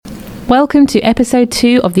Welcome to episode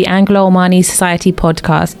 2 of the Anglo-Omani Society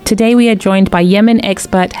podcast. Today we are joined by Yemen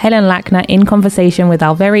expert Helen Lackner in conversation with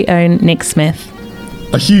our very own Nick Smith.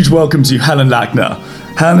 A huge welcome to Helen Lackner.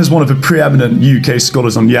 Helen is one of the preeminent UK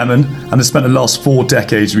scholars on Yemen and has spent the last 4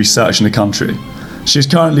 decades researching the country. She is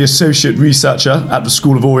currently Associate Researcher at the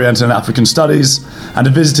School of Oriental and African Studies and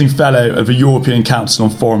a Visiting Fellow of the European Council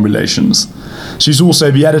on Foreign Relations. She's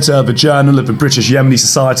also the editor of the Journal of the British Yemeni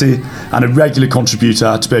Society and a regular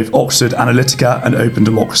contributor to both Oxford Analytica and Open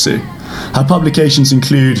Democracy. Her publications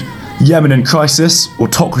include Yemen in Crisis,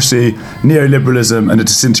 Autocracy, Neoliberalism and the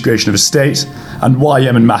Disintegration of a State, and Why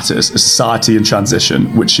Yemen Matters, A Society in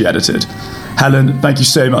Transition, which she edited. Helen, thank you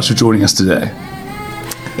so much for joining us today.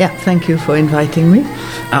 Yeah, thank you for inviting me.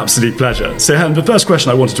 Absolute pleasure. So, Helen, the first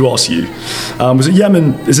question I wanted to ask you was that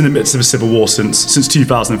Yemen is in the midst of a civil war since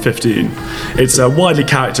 2015. It's widely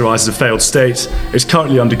characterised as a failed state. It's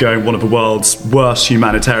currently undergoing one of the world's worst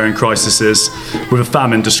humanitarian crises, with a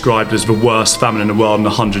famine described as the worst famine in the world in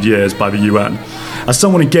 100 years by the UN. As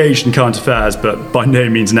someone engaged in current affairs, but by no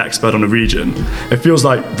means an expert on the region, it feels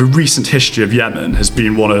like the recent history of Yemen has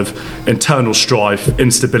been one of internal strife,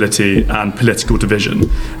 instability and political division.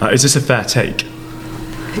 Is this a fair take?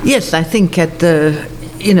 Yes, I think it is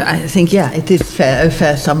a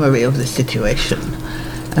fair summary of the situation.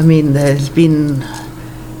 I mean, there's been,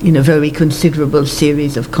 very considerable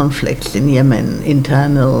series of conflicts in Yemen,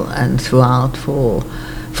 internal and throughout, for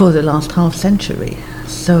the last half century.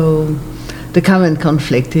 So the current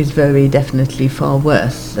conflict is very definitely far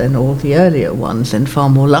worse than all the earlier ones and far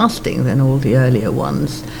more lasting than all the earlier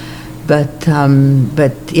ones. But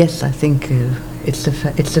yes, I think it's a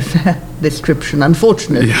fair description,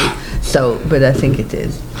 unfortunately. Yeah. So, but I think it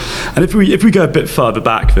is. And if we go a bit further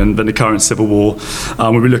back than the current civil war,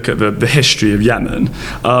 when we look at the history of Yemen,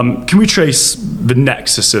 can we trace the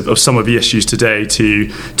nexus of some of the issues today to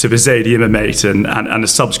the Zaydi Imamate and the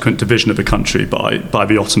subsequent division of the country by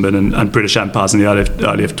the Ottoman and British empires in the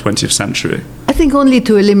early 20th century? I think only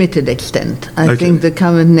to a limited extent. I think the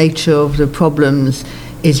current nature of the problems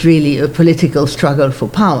is really a political struggle for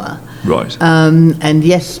power. Right. And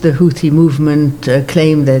yes, the Houthi movement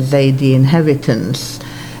claim their Zaydi inheritance,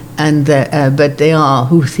 but they are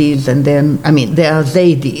Houthis, and they are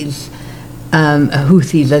Zaydis.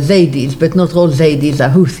 Houthis are Zaydis, but not all Zaydis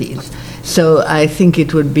are Houthis. So I think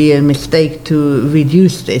it would be a mistake to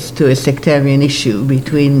reduce this to a sectarian issue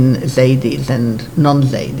between Zaydis and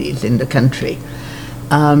non-Zaydis in the country.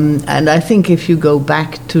 And I think if you go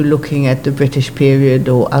back to looking at the British period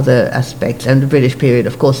or other aspects, and the British period,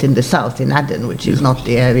 of course, in the south, in Aden, which is not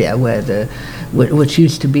the area which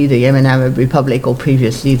used to be the Yemen Arab Republic or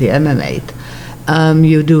previously the Imamate,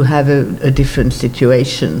 you do have a different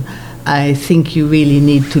situation. I think you really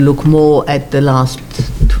need to look more at the last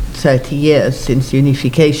 30 years since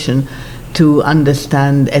unification to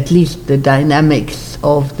understand at least the dynamics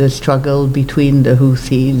of the struggle between the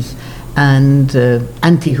Houthis and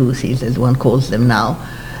anti-Houthis, as one calls them now,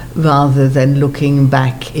 rather than looking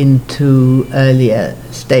back into earlier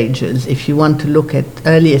stages. If you want to look at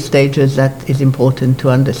earlier stages, that is important to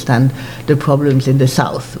understand the problems in the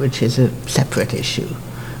south, which is a separate issue.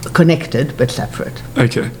 Connected but separate.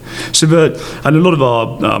 Okay. So, and a lot of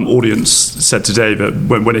our audience said today that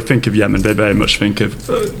when they think of Yemen, they very much think of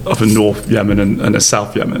a North Yemen and a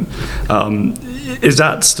South Yemen. Is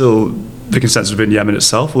that still the consensus within Yemen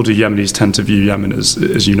itself, or do Yemenis tend to view Yemen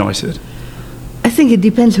as united? I think it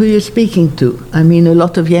depends who you're speaking to. I mean, a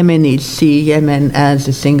lot of Yemenis see Yemen as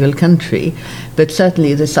a single country, but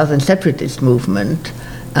certainly the Southern Separatist movement,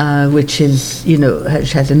 which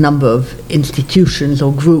has a number of institutions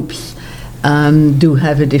or groups, do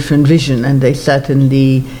have a different vision, and they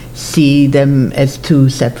certainly see them as 2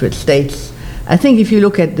 separate states. I think if you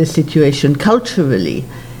look at the situation culturally,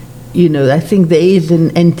 I think there is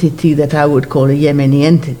an entity that I would call a Yemeni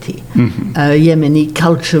entity, a Yemeni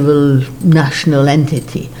cultural national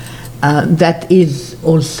entity. That is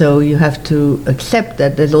also, you have to accept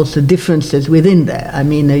that there's also differences within there. I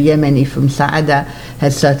mean, a Yemeni from Saada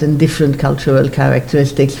has certain different cultural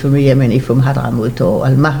characteristics from a Yemeni from Hadramaut or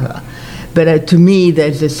Al-Mahra. But to me,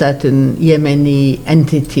 there's a certain Yemeni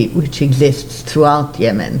entity which exists throughout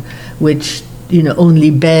Yemen, which only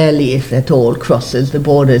barely, if at all, crosses the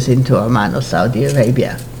borders into Oman or Saudi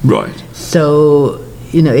Arabia. Right. So,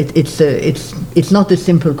 it's not a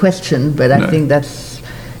simple question, but I think that's,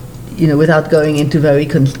 without going into very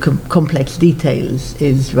complex details,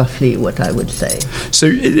 is roughly what I would say. So,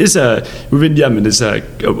 within Yemen, is there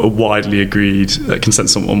a widely agreed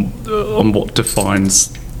consensus on what defines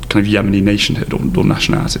kind of Yemeni nationhood or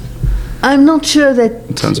nationality? I'm not sure that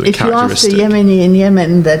in terms of if you ask a characteristic? Yemeni in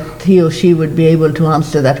Yemen that he or she would be able to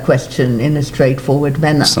answer that question in a straightforward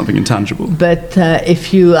manner. Something intangible. But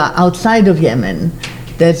if you are outside of Yemen,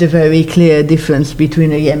 there's a very clear difference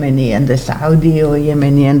between a Yemeni and a Saudi or a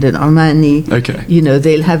Yemeni and an Omani. Okay. You know,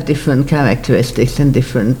 they'll have different characteristics and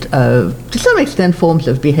different, to some extent, forms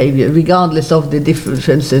of behavior, regardless of the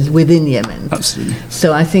differences within Yemen. Absolutely.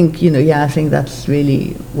 So I think, I think that's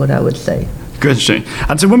really what I would say. Good, interesting.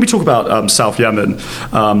 And so when we talk about South Yemen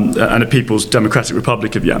and the People's Democratic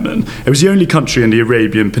Republic of Yemen, it was the only country in the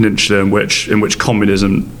Arabian Peninsula in which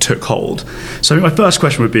communism took hold. So I think my first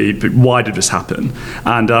question would be, why did this happen?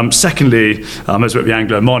 And secondly, as with the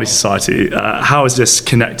Anglo-Omani Society, how is this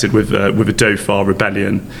connected with the Dhofar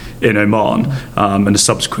rebellion in Oman and the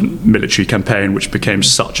subsequent military campaign, which became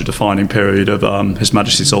such a defining period of His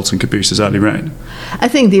Majesty Sultan Qaboos's early reign? I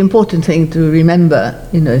think the important thing to remember,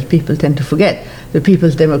 as people tend to forget, the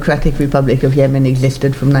People's Democratic Republic of Yemen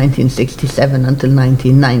existed from 1967 until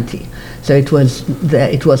 1990. So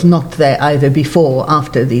it was not there either before or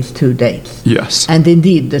after these two dates. Yes. And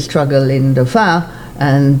indeed, the struggle in Dhofar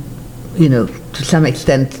and, to some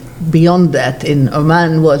extent beyond that in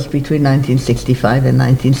Oman was between 1965 and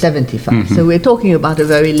 1975. Mm-hmm. So we're talking about a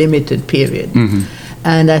very limited period. Mm-hmm.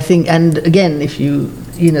 And I think, and again, if the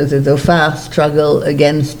Dhofar struggle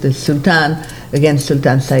against the Sultan, against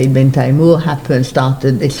Sultan Said bin Taimur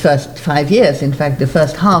started its first 5 years. In fact, the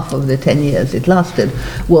first half of the 10 years it lasted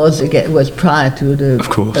was prior to the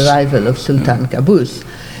arrival of Sultan Qaboos.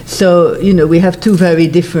 So, we have two very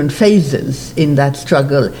different phases in that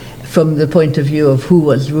struggle from the point of view of who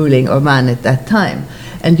was ruling Oman at that time.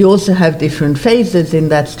 And you also have different phases in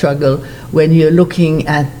that struggle when you're looking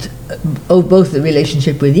at both the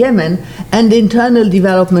relationship with Yemen and internal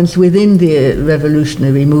developments within the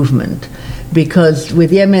revolutionary movement. Because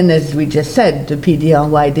with Yemen, as we just said, the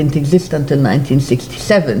PDRY didn't exist until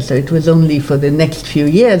 1967, so it was only for the next few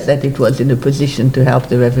years that it was in a position to help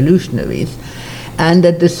the revolutionaries. And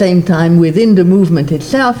at the same time, within the movement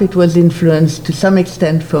itself, it was influenced to some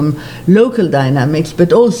extent from local dynamics,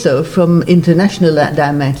 but also from international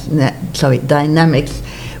dynamics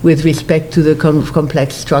with respect to the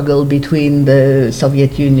complex struggle between the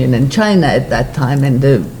Soviet Union and China at that time, and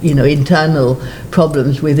the internal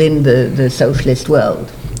problems within the socialist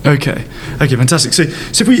world. Okay, fantastic. So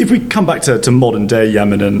if we come back to modern day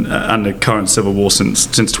Yemen and the current civil war since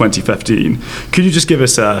 2015, could you just give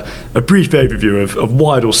us a brief overview of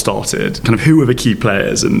why it all started, kind of who were the key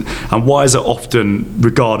players, and why is it often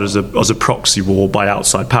regarded as a proxy war by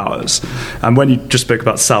outside powers? And when you just spoke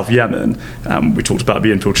about South Yemen, we talked about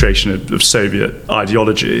the infiltration of Soviet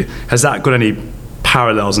ideology. Has that got any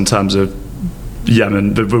parallels in terms of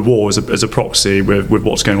Yemen, the war as a proxy with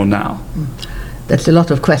what's going on now? That's a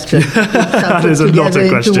lot of questions. That is a lot of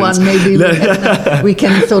questions. One. Maybe we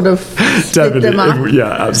can sort of split them up. Yeah,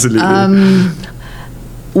 absolutely.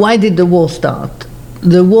 Why did the war start?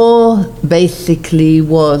 The war basically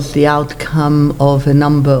was the outcome of a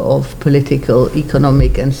number of political,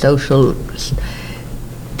 economic, and social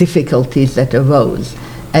difficulties that arose.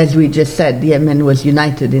 As we just said, Yemen was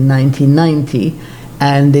united in 1990.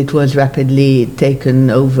 And it was rapidly taken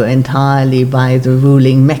over entirely by the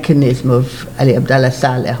ruling mechanism of Ali Abdullah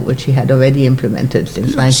Saleh, which he had already implemented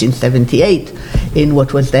since 1978 in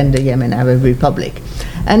what was then the Yemen Arab Republic.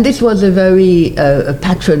 And this was a very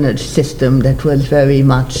patronage system that was very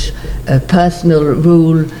much a personal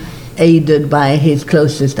rule, aided by his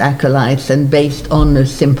closest acolytes and based on a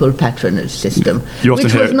simple patronage system. You often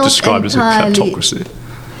hear it described as a kleptocracy.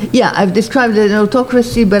 Yeah, I've described it as an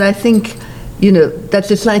autocracy, but I think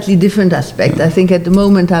that's a slightly different aspect. I think at the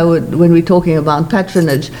moment when we're talking about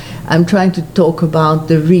patronage, I'm trying to talk about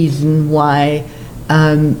the reason why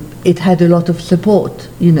it had a lot of support.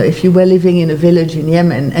 If you were living in a village in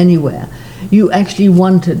Yemen, anywhere, you actually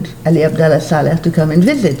wanted Ali Abdullah Saleh to come and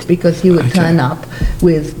visit, because he would turn up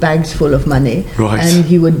with bags full of money,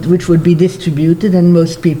 and which would be distributed, and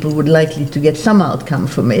most people would likely to get some outcome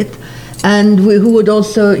from it. And who would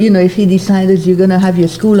also, if he decided you're going to have your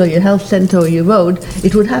school or your health center or your road,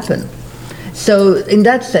 it would happen. So in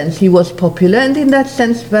that sense, he was popular, and in that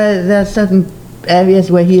sense, there are certain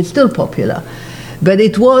areas where he is still popular. But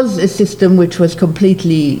it was a system which was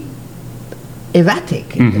completely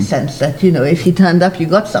erratic in the sense that, if he turned up, you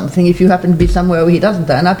got something. If you happened to be somewhere where he doesn't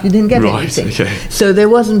turn up, you didn't get anything. Okay. So there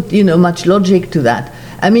wasn't, much logic to that.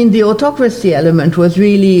 I mean, the autocracy element was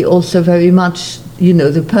really also very much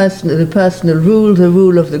the personal rule, the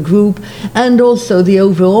rule of the group, and also the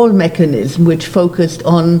overall mechanism which focused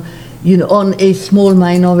on a small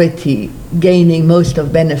minority gaining most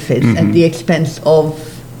of benefits at the expense of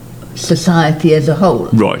society as a whole,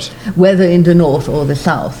 Right. whether in the north or the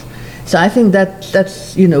south. So I think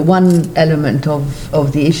that's one element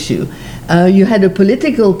of the issue. You had a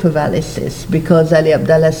political paralysis because Ali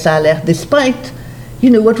Abdallah Saleh, despite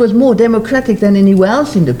what was more democratic than anywhere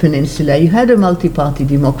else in the peninsula, you had a multi-party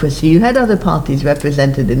democracy, you had other parties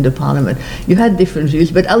represented in the parliament, you had different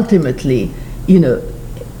views, but ultimately,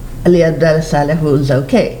 Ali Abdallah Saleh was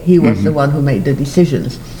okay. He was the one who made the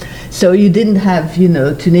decisions. So you didn't have,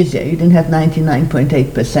 Tunisia, you didn't have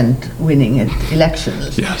 99.8% winning at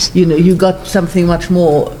elections. Yes. You got something much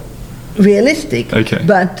more realistic. Okay.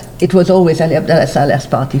 But it was always Ali Abdallah Saleh's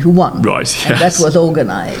party who won. Right, And yes. that was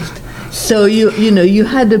organized. So you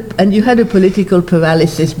had a political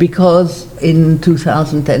paralysis because in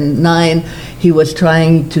 2009 he was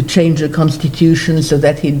trying to change the constitution so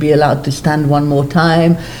that he'd be allowed to stand one more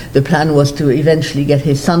time. The plan was to eventually get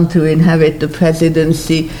his son to inherit the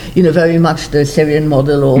presidency. Very much the Syrian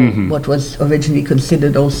model, or what was originally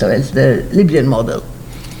considered also as the Libyan model.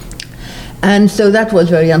 And so that was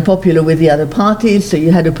very unpopular with the other parties. So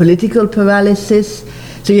you had a political paralysis.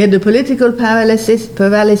 So you had the political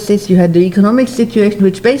paralysis, you had the economic situation,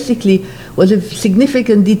 which basically was a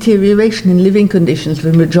significant deterioration in living conditions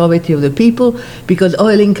for the majority of the people, because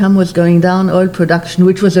oil income was going down, oil production,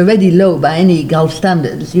 which was already low by any Gulf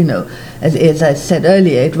standards, as I said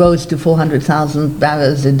earlier, it rose to 400,000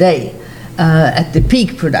 barrels a day at the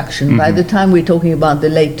peak production. By the time we're talking about the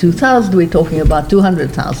late 2000s, we're talking about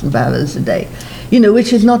 200,000 barrels a day.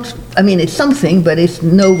 Which is not, it's something, but it's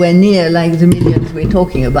nowhere near like the millions we're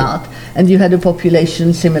talking about. And you had a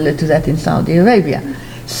population similar to that in Saudi Arabia.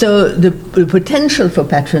 So the potential for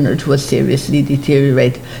patronage was seriously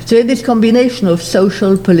deteriorated. So you had this combination of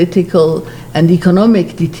social, political, and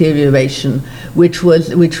economic deterioration, which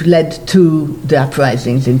led to the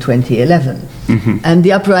uprisings in 2011. And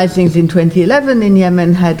the uprisings in 2011 in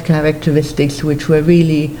Yemen had characteristics which were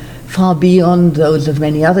really far beyond those of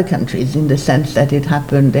many other countries, in the sense that they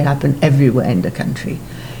happened everywhere in the country.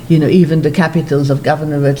 Even the capitals of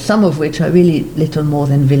governorates, some of which are really little more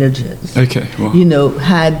than villages. Okay. Wow.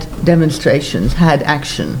 Had demonstrations, had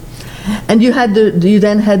action. And you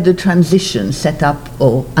then had the transition set up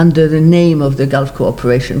under the name of the Gulf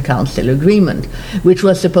Cooperation Council Agreement, which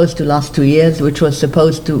was supposed to last 2 years, which was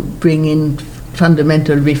supposed to bring in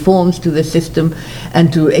fundamental reforms to the system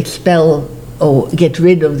and to expel or get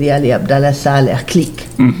rid of the Ali Abdallah Saleh clique.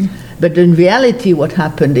 But in reality what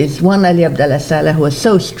happened is, Ali Abdallah Saleh was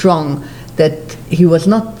so strong that he was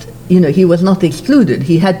not excluded.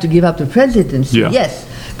 He had to give up the presidency, yes,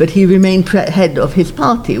 but he remained head of his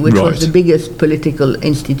party, which was the biggest political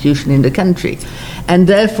institution in the country. And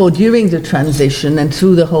therefore, during the transition and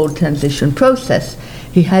through the whole transition process,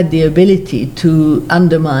 he had the ability to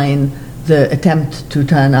undermine the attempt to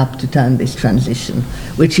turn this transition,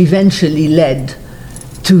 which eventually led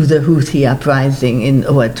to the Houthi uprising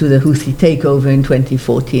to the Houthi takeover in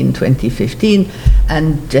 2014, 2015.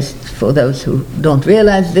 And just for those who don't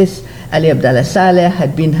realize this, Ali Abdallah Saleh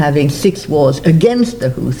had been having 6 wars against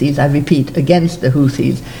the Houthis, I repeat, against the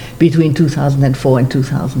Houthis, between 2004 and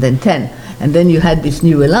 2010. And then you had this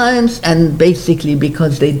new alliance, and basically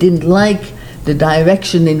because they didn't like the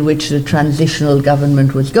direction in which the transitional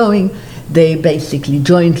government was going, they basically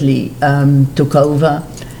jointly took over,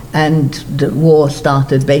 and the war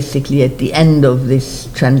started basically at the end of this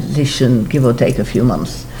transition, give or take a few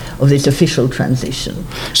months, of this official transition.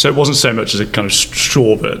 So it wasn't so much as a kind of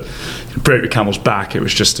straw that broke the camel's back, it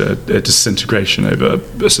was just a disintegration over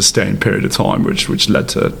a sustained period of time, which led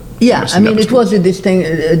to... Yeah, it was a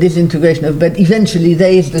disintegration, but eventually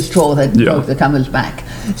there is the straw that broke the camel's back.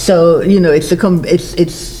 So,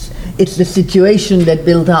 it's the situation that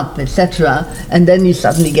built up, etc., and then you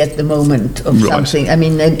suddenly get the moment of something.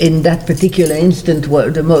 In that particular instant,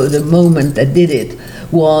 the moment that did it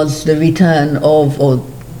was the return of, or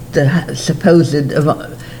the supposed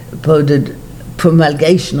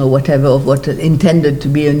promulgation or whatever of what intended to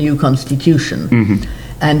be a new constitution.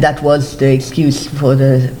 And that was the excuse for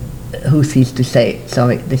the Houthis to say,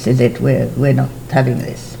 sorry, this is it, we're not having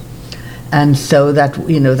this. And so that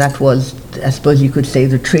was, I suppose you could say,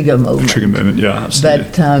 the trigger moment. Yeah,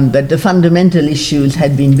 absolutely. But the fundamental issues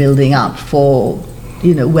had been building up for,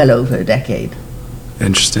 well over a decade.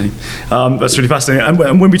 Interesting. That's really fascinating.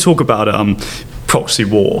 And when we talk about proxy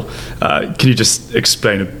war, can you just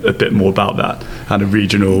explain a bit more about that and a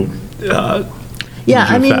regional?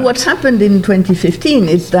 What happened in 2015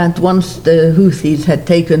 is that once the Houthis had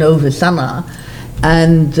taken over Sana'a,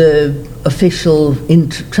 and the official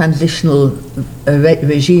transitional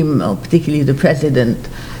regime, or particularly the president,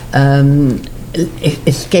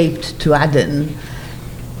 escaped to Aden,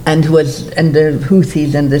 and the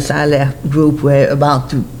Houthis and the Saleh group were about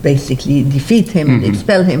to basically defeat him and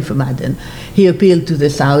expel him from Aden. He appealed to the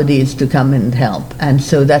Saudis to come and help, and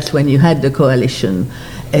so that's when you had the coalition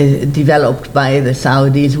developed by the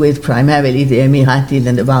Saudis with primarily the Emiratis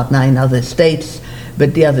and about 9 other states,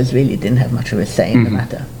 but the others really didn't have much of a say in the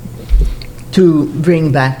matter, to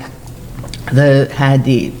bring back the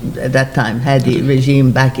Hadi, at that time, Hadi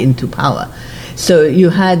regime back into power. So you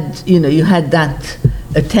had that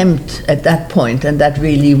attempt at that point, and that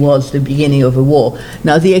really was the beginning of a war.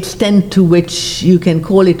 Now, the extent to which you can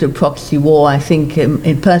call it a proxy war, I think,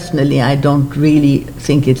 personally, I don't really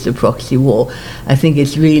think it's a proxy war. I think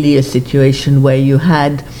it's really a situation where you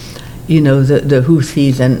had, the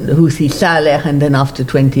Houthis and the Houthi Saleh, and then after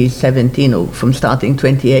 2017, or from starting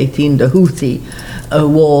 2018, the Houthi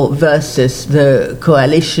war versus the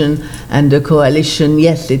coalition. And the coalition,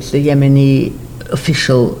 yes, it's the Yemeni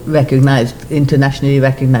official internationally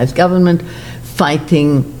recognized government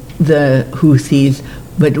fighting the Houthis,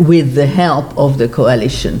 but with the help of the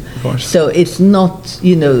coalition. Right. So it's not,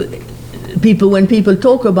 when people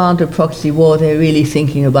talk about a proxy war, they're really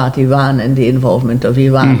thinking about Iran and the involvement of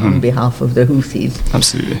Iran on behalf of the Houthis.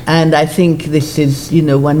 Absolutely. And I think this is,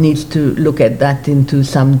 one needs to look at that into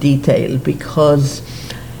some detail, because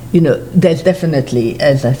there's definitely,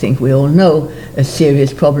 as I think we all know, a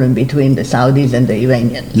serious problem between the Saudis and the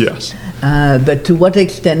Iranians. Yes. But to what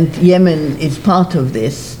extent Yemen is part of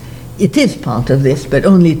this? It is part of this, but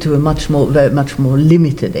only to a very much more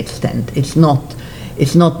limited extent. It's not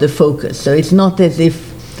the focus. So it's not as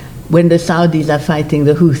if when the Saudis are fighting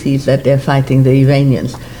the Houthis that they're fighting the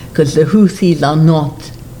Iranians, because the Houthis are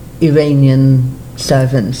not Iranian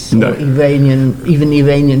servants or even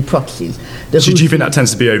Iranian proxies. So do you think that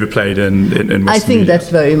tends to be overplayed in Western I think media? that's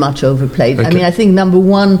very much overplayed. Okay. I mean, I think, number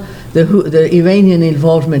one, the Iranian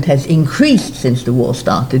involvement has increased since the war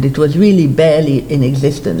started. It was really barely in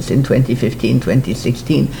existence in 2015,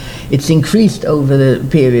 2016. It's increased over the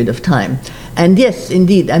period of time. And yes,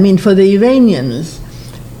 indeed, I mean, for the Iranians,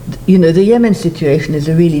 the Yemen situation is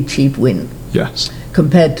a really cheap win. Yes.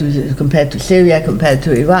 Compared to Syria, compared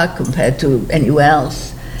to Iraq, compared to anywhere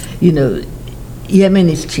else. Yemen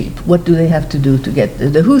is cheap. What do they have to do to get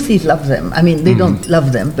the Houthis love them. I mean, they don't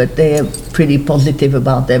love them, but they are pretty positive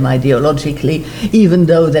about them ideologically, even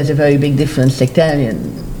though there's a very big difference sectarianly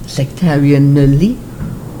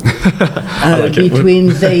between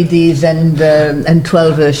Zaydis and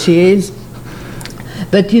Twelver Shias.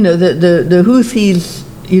 But the Houthis,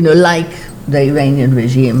 like the Iranian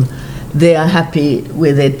regime, they are happy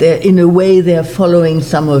with it. In a way, they're following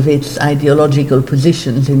some of its ideological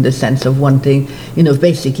positions in the sense of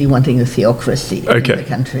basically wanting a theocracy in the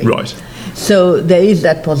country. Right. So there is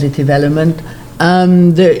that positive element.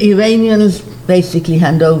 The Iranians basically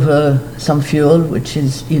hand over some fuel, which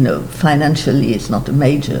is, financially it's not a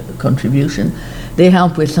major contribution. They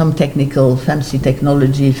help with some fancy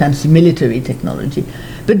technology, fancy military technology.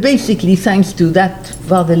 But basically, thanks to that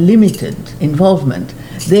rather limited involvement,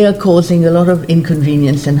 they are causing a lot of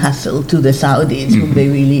inconvenience and hassle to the Saudis, whom they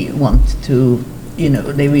really want to,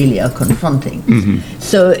 they really are confronting.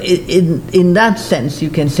 So in that sense,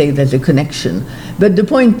 you can say there's a connection. But the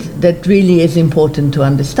point that really is important to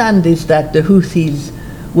understand is that the Houthis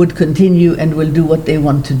would continue and will do what they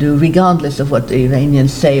want to do, regardless of what the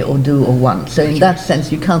Iranians say or do or want. So in that sense,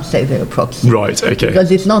 you can't say they're a proxy. Right, okay.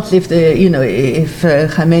 Because it's not as if if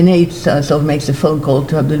Khamenei sort of makes a phone call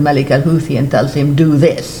to Abdul Malik al-Houthi and tells him, do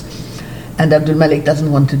this, and Abdul Malik doesn't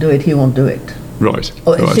want to do it, he won't do it. Right.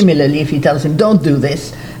 Or similarly, if he tells him, don't do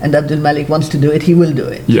this, and Abdul Malik wants to do it, he will do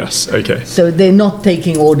it. Yes, okay. So they're not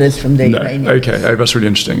taking orders from the Iranians. Okay, that's really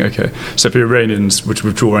interesting, okay. So if the Iranians were to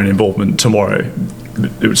withdraw any involvement tomorrow,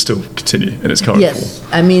 it would still continue in its current form? Yes,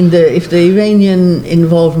 I mean, if the Iranian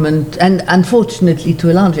involvement, and unfortunately to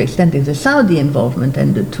a large extent, if the Saudi involvement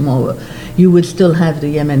ended tomorrow, you would still have the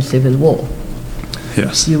Yemen civil war.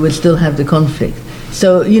 Yes. You would still have the conflict.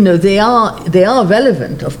 So, they are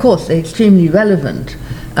relevant, of course, they're extremely relevant,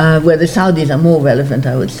 where the Saudis are more relevant,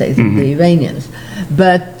 I would say, than the Iranians.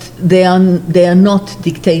 But they are not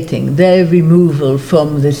dictating. Their removal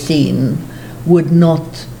from the scene would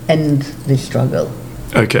not end this struggle.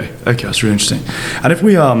 Okay, that's really interesting. And if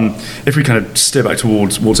we kind of steer back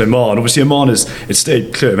towards Oman, obviously Oman it's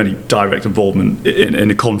stayed clear of any direct involvement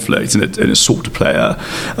in a conflict, and it sought to play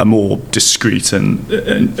a more discreet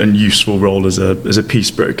and useful role as a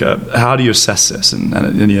peace broker. How do you assess this and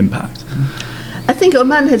the impact? I think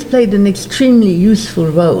Oman has played an extremely useful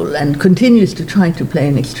role and continues to try to play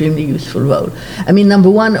an extremely useful role. I mean, number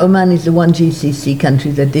one, Oman is the one GCC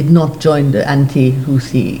country that did not join the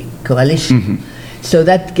anti-Houthi coalition. So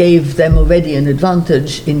that gave them already an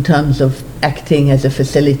advantage in terms of acting as a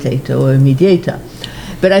facilitator or a mediator.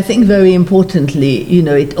 But I think very importantly,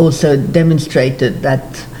 it also demonstrated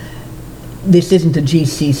that this isn't a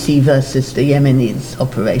GCC versus the Yemenis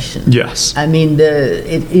operation. Yes. I mean,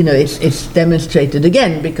 it's demonstrated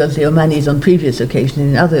again because the Omanis on previous occasions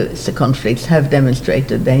in other conflicts have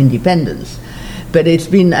demonstrated their independence. But I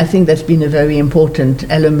think that's been a very important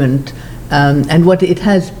element, and what it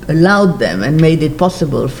has allowed them and made it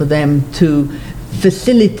possible for them to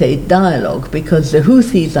facilitate dialogue, because the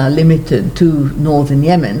Houthis are limited to northern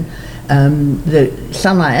Yemen. The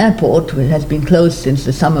Sana'a airport has been closed since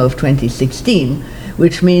the summer of 2016,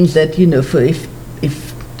 which means that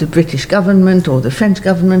if the British government or the French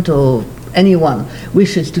government or anyone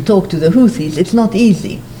wishes to talk to the Houthis, it's not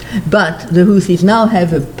easy. But the Houthis now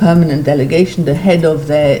have a permanent delegation. The head of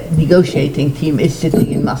their negotiating team is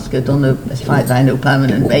sitting in Muscat on a, as far as I know,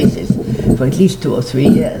 permanent basis for at least 2 or 3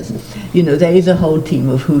 years. There is a whole team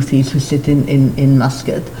of Houthis who sit in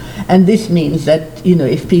Muscat. And this means that,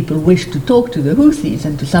 if people wish to talk to the Houthis,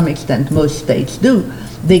 and to some extent most states do,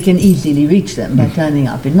 they can easily reach them by turning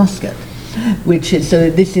up in Muscat. So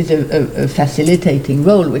this is a facilitating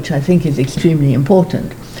role, which I think is extremely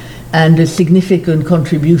important, and a significant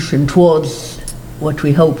contribution towards what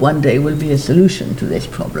we hope one day will be a solution to this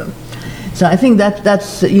problem. So I think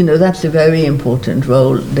that's a very important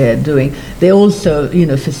role they're doing. They're also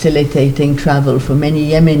facilitating travel for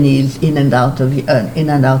many Yemenis in and out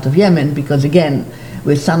of Yemen, because again,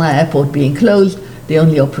 with Sana'a airport being closed, the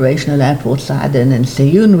only operational airports are Aden and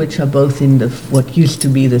Seyoun, which are both in what used to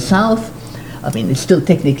be the south. I mean, it's still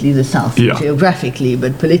technically the south geographically,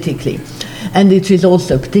 but politically. And it is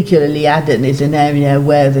also, particularly Aden, is an area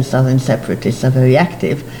where the southern separatists are very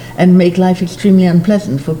active and make life extremely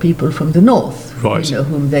unpleasant for people from the north. Right.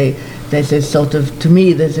 There's a sort of, to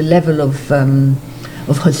me, there's a level of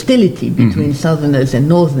hostility between southerners and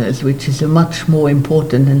northerners, which is a much more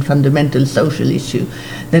important and fundamental social issue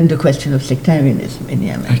than the question of sectarianism in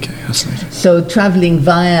Yemen. Okay, fascinating. So traveling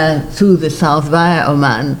through the south via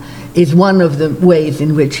Oman is one of the ways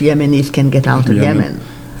in which Yemenis can get out of Yemen.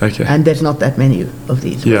 Okay. And there's not that many of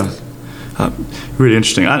these ways. Really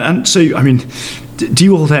interesting. And so, I mean, do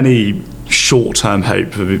you hold any short-term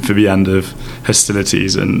hope for the end of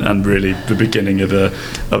hostilities and really the beginning of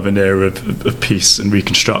an era of peace and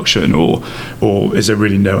reconstruction, or is there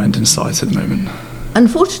really no end in sight at the moment?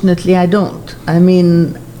 Unfortunately, I don't. I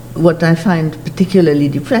mean, what I find particularly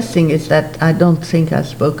depressing is that I don't think I've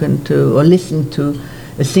spoken to or listened to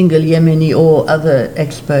a single Yemeni or other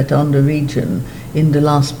expert on the region in the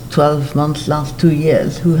last 12 months, last 2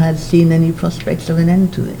 years, who has seen any prospects of an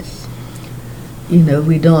end to this.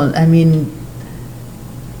 We don't. I mean,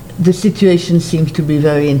 the situation seems to be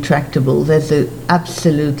very intractable. There's an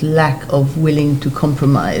absolute lack of willing to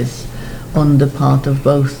compromise on the part of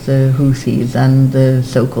both the Houthis and the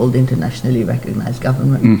so-called internationally recognized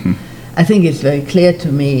government. Mm-hmm. I think it's very clear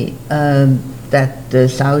to me that the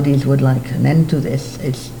Saudis would like an end to this.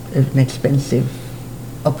 It's an expensive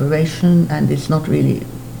operation, and it's not really,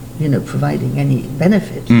 providing any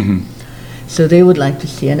benefits. Mm-hmm. So they would like to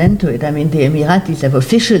see an end to it. I mean, the Emiratis have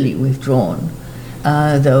officially withdrawn,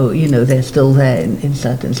 though, they're still there in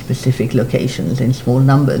certain specific locations in small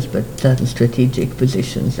numbers, but certain strategic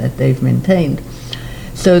positions that they've maintained.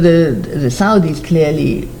 So the Saudis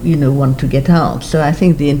clearly, want to get out. So I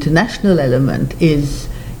think the international element is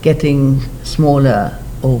getting smaller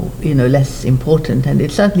or, less important. And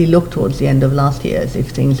it certainly looked towards the end of last year as if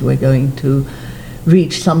things were going to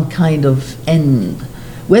reach some kind of end,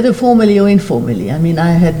 whether formally or informally. I mean,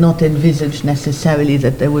 I had not envisaged necessarily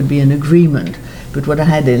that there would be an agreement, but what I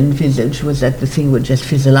had envisaged was that the thing would just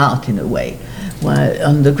fizzle out in a way,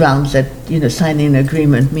 on the grounds that, signing an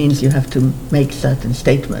agreement means you have to make certain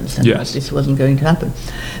statements, and this wasn't going to happen.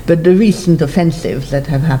 But the recent offensives that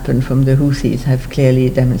have happened from the Houthis have clearly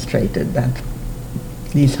demonstrated that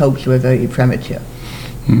these hopes were very premature.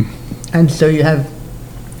 And so you have,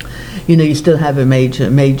 you still have a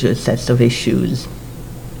major set of issues.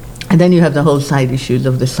 And then you have the whole side issues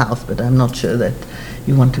of the South, but I'm not sure that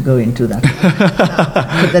you want to go into that.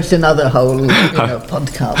 But that's another whole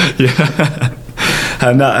podcast. Yeah.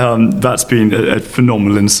 And that's been a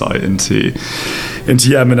phenomenal insight into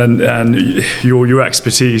Yemen and your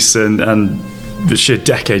expertise and the sheer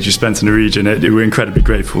decades you spent in the region. We're incredibly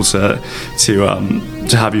grateful to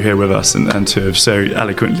have you here with us and to have so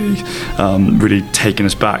eloquently really taken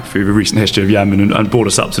us back through the recent history of Yemen and brought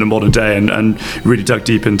us up to the modern day and really dug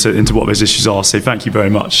deep into what those issues are. So thank you very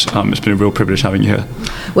much. It's been a real privilege having you here.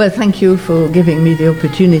 Well, thank you for giving me the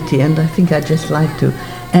opportunity, and I think I'd just like to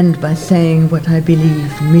end by saying what I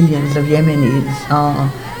believe millions of Yemenis are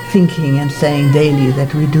thinking and saying daily,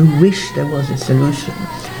 that we do wish there was a solution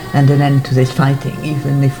and an end to this fighting,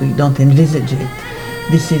 even if we don't envisage it.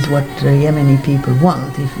 This is what Yemeni people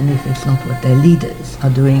want, even if it's not what their leaders are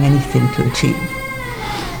doing anything to achieve.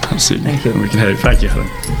 Absolutely. Thank you. We can hear it. Thank you, Helen.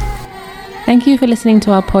 Thank you for listening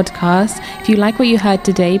to our podcast. If you like what you heard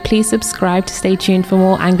today, please subscribe to stay tuned for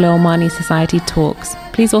more Anglo-Omani Society talks.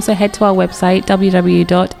 Please also head to our website, www.ao-soc.org,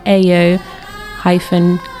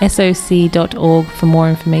 for more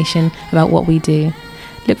information about what we do.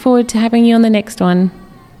 Look forward to having you on the next one.